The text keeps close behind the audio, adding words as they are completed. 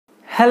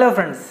Hello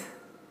friends,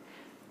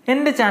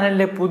 എൻ്റെ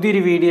ചാനലിലെ പുതിയൊരു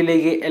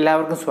വീഡിയോയിലേക്ക്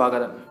എല്ലാവർക്കും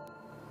സ്വാഗതം.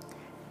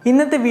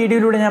 ഇന്നത്തെ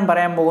വീഡിയോയിലൂടെ ഞാൻ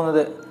പറയാൻ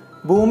പോകുന്നത്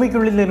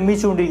ഭൂമിക്കുള്ളിൽ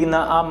നിർമ്മിച്ചുകൊണ്ടിരിക്കുന്ന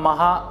ആ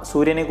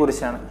മഹാസൂര്യനെ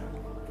കുറിച്ചാണ്.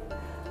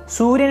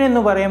 സൂര്യൻ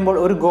എന്ന് പറയുമ്പോൾ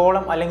ഒരു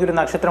ഗോളം അല്ലെങ്കിൽ ഒരു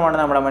നക്ഷത്രമാണ്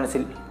നമ്മുടെ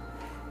മനസ്സിൽ.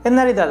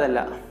 എന്നാൽ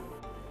ഇതല്ല.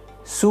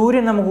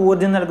 സൂര്യൻ നമുക്ക്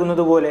ഊർജ്ജം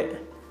നൽകുന്നത് പോലെ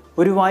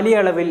ഒരു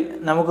വലിയ അളവിൽ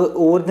നമുക്ക്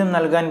ഊർജ്ജം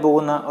നൽകാൻ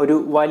പോകുന്ന ഒരു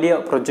വലിയ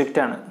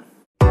പ്രൊജക്റ്റാണ്.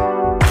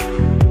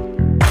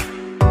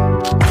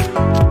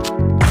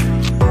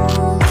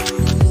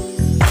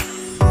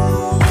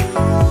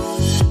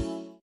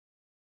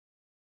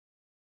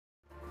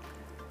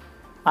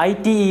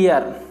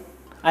 ITER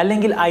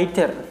അല്ലെങ്കിൽ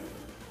ITER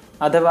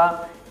അഥവാ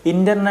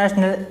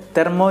international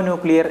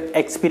thermonuclear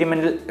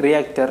experimental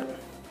reactor.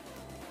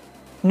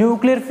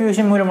 Nuclear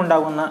fusion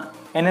മൂലമുണ്ടാകുന്ന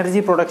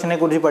എനർജി പ്രൊഡക്ഷനെ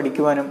കുറിച്ച്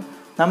പഠിക്കുവാനും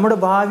നമ്മുടെ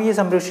ഭാവിയെ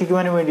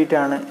സംരക്ഷിക്കുവാനും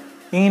വേണ്ടിയിട്ടാണ്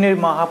ഇങ്ങനെയൊരു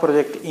മഹാ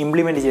പ്രൊജക്റ്റ്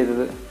ഇംപ്ലിമെൻറ്റ്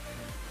ചെയ്തത്.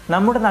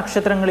 നമ്മുടെ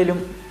നക്ഷത്രങ്ങളിലും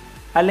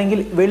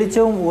അല്ലെങ്കിൽ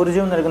വെളിച്ചവും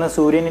ഊർജ്ജവും നൽകുന്ന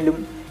സൂര്യനിലും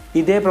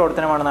ഇതേ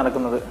പ്രവർത്തനമാണ്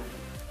നടക്കുന്നത്.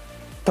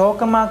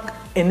 ടോക്കമാക്ക്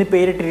എന്ന്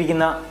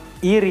പേരിട്ടിരിക്കുന്ന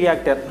ഈ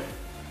റിയാക്ടർ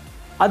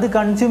അത്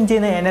കൺസ്യൂം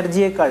ചെയ്യുന്ന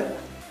എനർജിയേക്കാൾ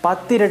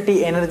 10 ഇരട്ടി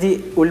എനർജി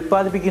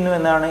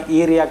ഉൽപ്പാദിപ്പിക്കുന്നുവെന്നാണ് ഈ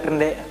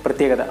റിയാക്ടറിൻ്റെ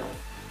പ്രത്യേകത.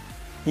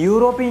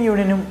 യൂറോപ്യൻ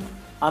യൂണിയനും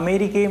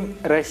അമേരിക്കയും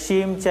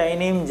റഷ്യയും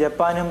ചൈനയും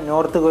ജപ്പാനും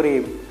നോർത്ത്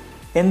കൊറിയയും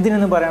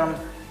എന്തിനെന്ന് പറയണം,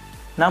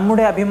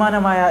 നമ്മുടെ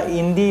അഭിമാനമായ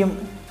ഇന്ത്യയും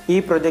ഈ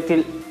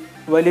പ്രൊജക്റ്റിൽ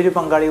വലിയൊരു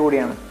പങ്കാളി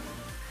കൂടിയാണ്.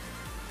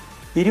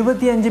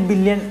 $25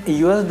 ബില്യൺ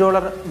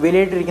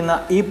വിലയിട്ടിരിക്കുന്ന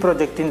ഈ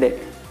പ്രൊജക്റ്റിൻ്റെ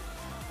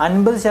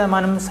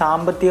 50%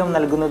 സാമ്പത്തികം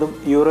നൽകുന്നതും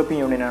യൂറോപ്യൻ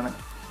യൂണിയനാണ്.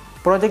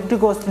 പ്രൊജക്റ്റ്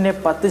കോസ്റ്റിൻ്റെ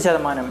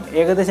 10%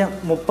 ഏകദേശം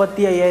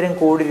 35,000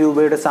 കോടി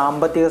രൂപയുടെ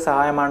സാമ്പത്തിക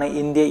സഹായമാണ്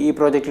ഇന്ത്യ ഈ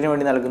പ്രൊജക്റ്റിന്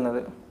വേണ്ടി നൽകുന്നത്.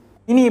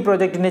 ഇനി ഈ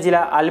പ്രൊജക്റ്റിൻ്റെ ചില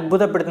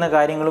അത്ഭുതപ്പെടുത്തുന്ന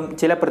കാര്യങ്ങളും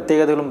ചില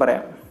പ്രത്യേകതകളും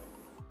പറയാം.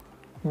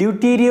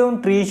 ഡ്യൂട്ടീരിയവും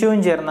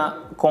ട്രീഷ്യവും ചേർന്ന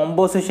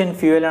കോമ്പോസിഷൻ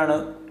ഫ്യൂവലാണ്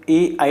ഈ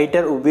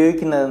ITER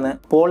ഉപയോഗിക്കുന്നതെന്ന്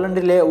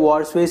പോളണ്ടിലെ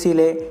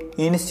വാഴ്സ്വേസിയിലെ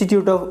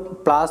institute of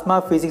plasma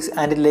physics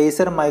and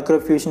laser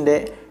മൈക്രോഫ്യൂഷൻ്റെ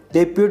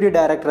deputy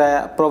ഡയറക്ടറായ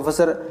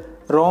പ്രൊഫസർ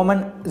റോമൻ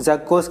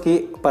സക്കോസ്കി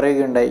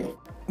പറയുകയുണ്ടായി.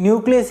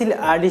 ന്യൂക്ലിയസിൽ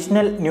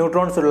അഡീഷണൽ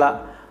ന്യൂട്രോൺസ് ഉള്ള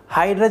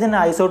ഹൈഡ്രജൻ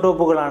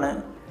ഐസോട്ടോപ്പുകളാണ്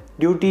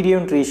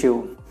ഡ്യൂട്ടീരിയവും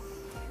ട്രീഷ്യവും.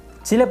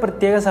 ചില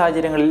പ്രത്യേക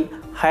സാഹചര്യങ്ങളിൽ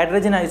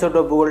ഹൈഡ്രജൻ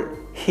ഐസോട്ടോപ്പുകൾ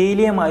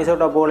ഹീലിയം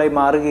ഐസോട്ടോപ്പുകളായി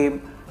മാറുകയും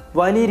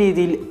വലിയ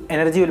രീതിയിൽ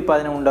എനർജി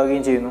ഉൽപ്പാദനം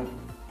ഉണ്ടാവുകയും ചെയ്യുന്നു.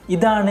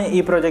 ഇതാണ്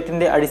ഈ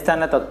പ്രൊജക്റ്റിൻ്റെ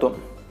അടിസ്ഥാന തത്വം.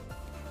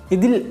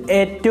 ഇതിൽ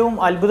ഏറ്റവും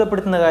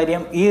അത്ഭുതപ്പെടുത്തുന്ന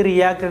കാര്യം ഈ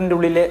റിയാക്ടറിൻ്റെ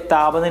ഉള്ളിലെ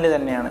താപനില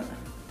തന്നെയാണ്.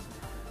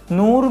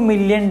 100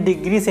 മില്യൺ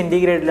ഡിഗ്രി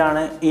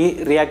സെൻറ്റിഗ്രേഡിലാണ് ഈ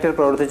റിയാക്ടർ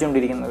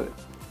പ്രവർത്തിച്ചുകൊണ്ടിരിക്കുന്നത്.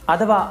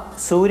 അഥവാ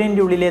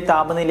സൂര്യൻ്റെ ഉള്ളിലെ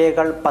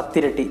താപനിലയേക്കാൾ 10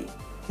 ഇരട്ടി.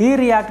 ഈ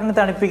റിയാക്ടറിനെ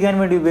തണുപ്പിക്കാൻ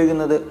വേണ്ടി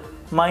ഉപയോഗിക്കുന്നത്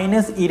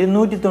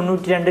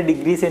 -292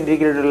 ഡിഗ്രി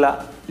സെൻറ്റിഗ്രേഡുള്ള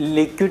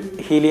ലിക്വിഡ്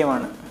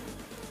ഹീലിയമാണ്.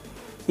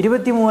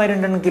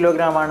 23,000 ടൺ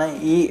കിലോഗ്രാമാണ്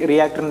ഈ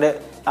റിയാക്ടറിൻ്റെ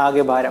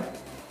ആകെ ഭാരം.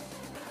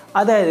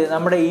 അതായത്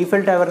നമ്മുടെ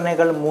ഈഫൽ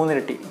ടവറിനേക്കാൾ 3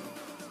 ഇരട്ടി.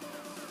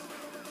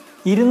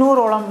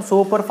 200ഓളം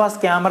സൂപ്പർ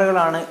ഫാസ്റ്റ്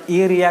ക്യാമറകളാണ് ഈ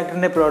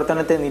റിയാക്ടറിൻ്റെ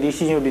പ്രവർത്തനത്തെ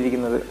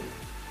നിരീക്ഷിച്ചുകൊണ്ടിരിക്കുന്നത്.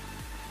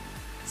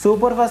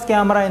 സൂപ്പർ ഫാസ്റ്റ്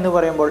ക്യാമറ എന്ന്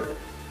പറയുമ്പോൾ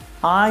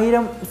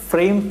 1000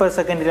 ഫ്രെയിം പെർ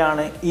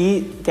സെക്കൻഡിലാണ് ഈ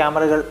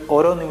ക്യാമറകൾ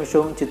ഓരോ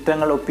നിമിഷവും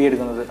ചിത്രങ്ങൾ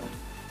ഒപ്പിയെടുക്കുന്നത്.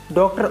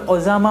 ഡോക്ടർ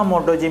ഒസാമ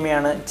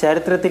മോട്ടോജിമിയാണ്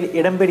ചരിത്രത്തിൽ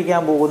ഇടം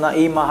പിടിക്കാൻ പോകുന്ന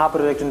ഈ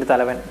മഹാപ്രൊജക്റ്റിൻ്റെ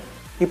തലവൻ.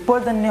 ഇപ്പോൾ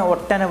തന്നെ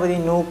ഒട്ടനവധി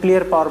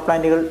ന്യൂക്ലിയർ പവർ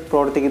പ്ലാന്റുകൾ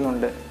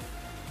പ്രവർത്തിക്കുന്നുണ്ട്.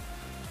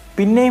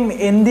 പിന്നെയും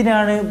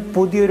എന്തിനാണ്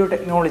പുതിയൊരു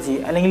ടെക്നോളജി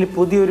അല്ലെങ്കിൽ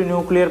പുതിയൊരു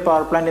ന്യൂക്ലിയർ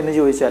പവർ പ്ലാന്റ് എന്ന്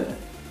ചോദിച്ചാൽ,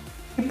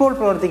 ഇപ്പോൾ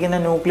പ്രവർത്തിക്കുന്ന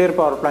ന്യൂക്ലിയർ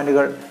പവർ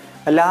പ്ലാന്റുകൾ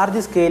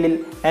ലാർജ് സ്കെയിലിൽ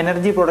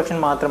എനർജി പ്രൊഡക്ഷൻ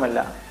മാത്രമല്ല,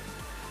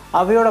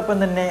 അവയോടൊപ്പം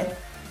തന്നെ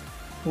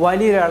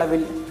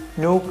വലിയൊരളവിൽ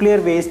ന്യൂക്ലിയർ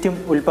വേസ്റ്റും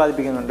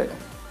ഉൽപ്പാദിപ്പിക്കുന്നുണ്ട്.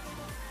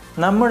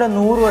 നമ്മുടെ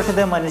 100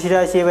 വർഷത്തെ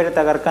മനുഷ്യരാശിയെ വരെ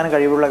തകർക്കാൻ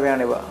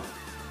കഴിവുള്ളവയാണിവ.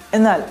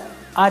 എന്നാൽ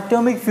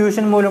ആറ്റോമിക്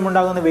ഫ്യൂഷൻ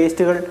മൂലമുണ്ടാകുന്ന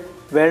വേസ്റ്റുകൾ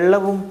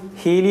വെള്ളവും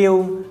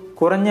ഹീലിയവും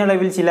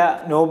കുറഞ്ഞളവിൽ ചില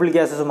നോബിൾ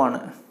ഗ്യാസസുമാണ്.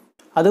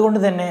 അതുകൊണ്ട്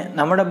തന്നെ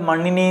നമ്മുടെ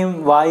മണ്ണിനെയും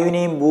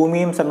വായുവിനെയും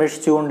ഭൂമിയെയും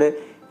സംരക്ഷിച്ചുകൊണ്ട്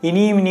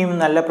ഇനിയും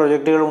നല്ല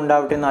പ്രൊജക്റ്റുകൾ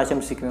ഉണ്ടാവട്ടെ എന്ന്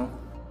ആശംസിക്കുന്നു.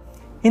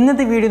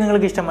 ഇന്നത്തെ വീഡിയോ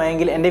നിങ്ങൾക്ക്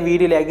ഇഷ്ടമായെങ്കിൽ എൻ്റെ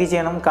വീഡിയോ ലൈക്ക്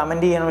ചെയ്യണം,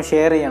 കമൻറ്റ് ചെയ്യണം,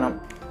 ഷെയർ ചെയ്യണം.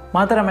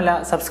 മാത്രമല്ല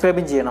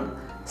സബ്സ്ക്രൈബും ചെയ്യണം.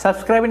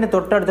 സബ്സ്ക്രൈബിൻ്റെ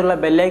തൊട്ടടുത്തുള്ള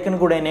ബെല്ലൈക്കൺ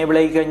കൂടെ എനേബിൾ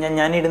ആയി കഴിഞ്ഞാൽ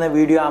ഞാനിടുന്ന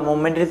വീഡിയോ ആ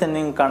മൊമെൻറ്റിൽ തന്നെ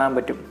നിങ്ങൾക്ക് കാണാൻ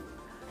പറ്റും.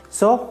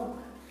 സോ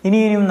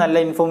ഇനിയും നല്ല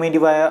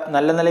ഇൻഫോർമേറ്റീവായ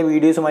നല്ല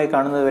വീഡിയോസുമായി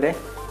കാണുന്നതുവരെ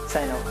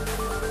സൈൻ ഔട്ട്.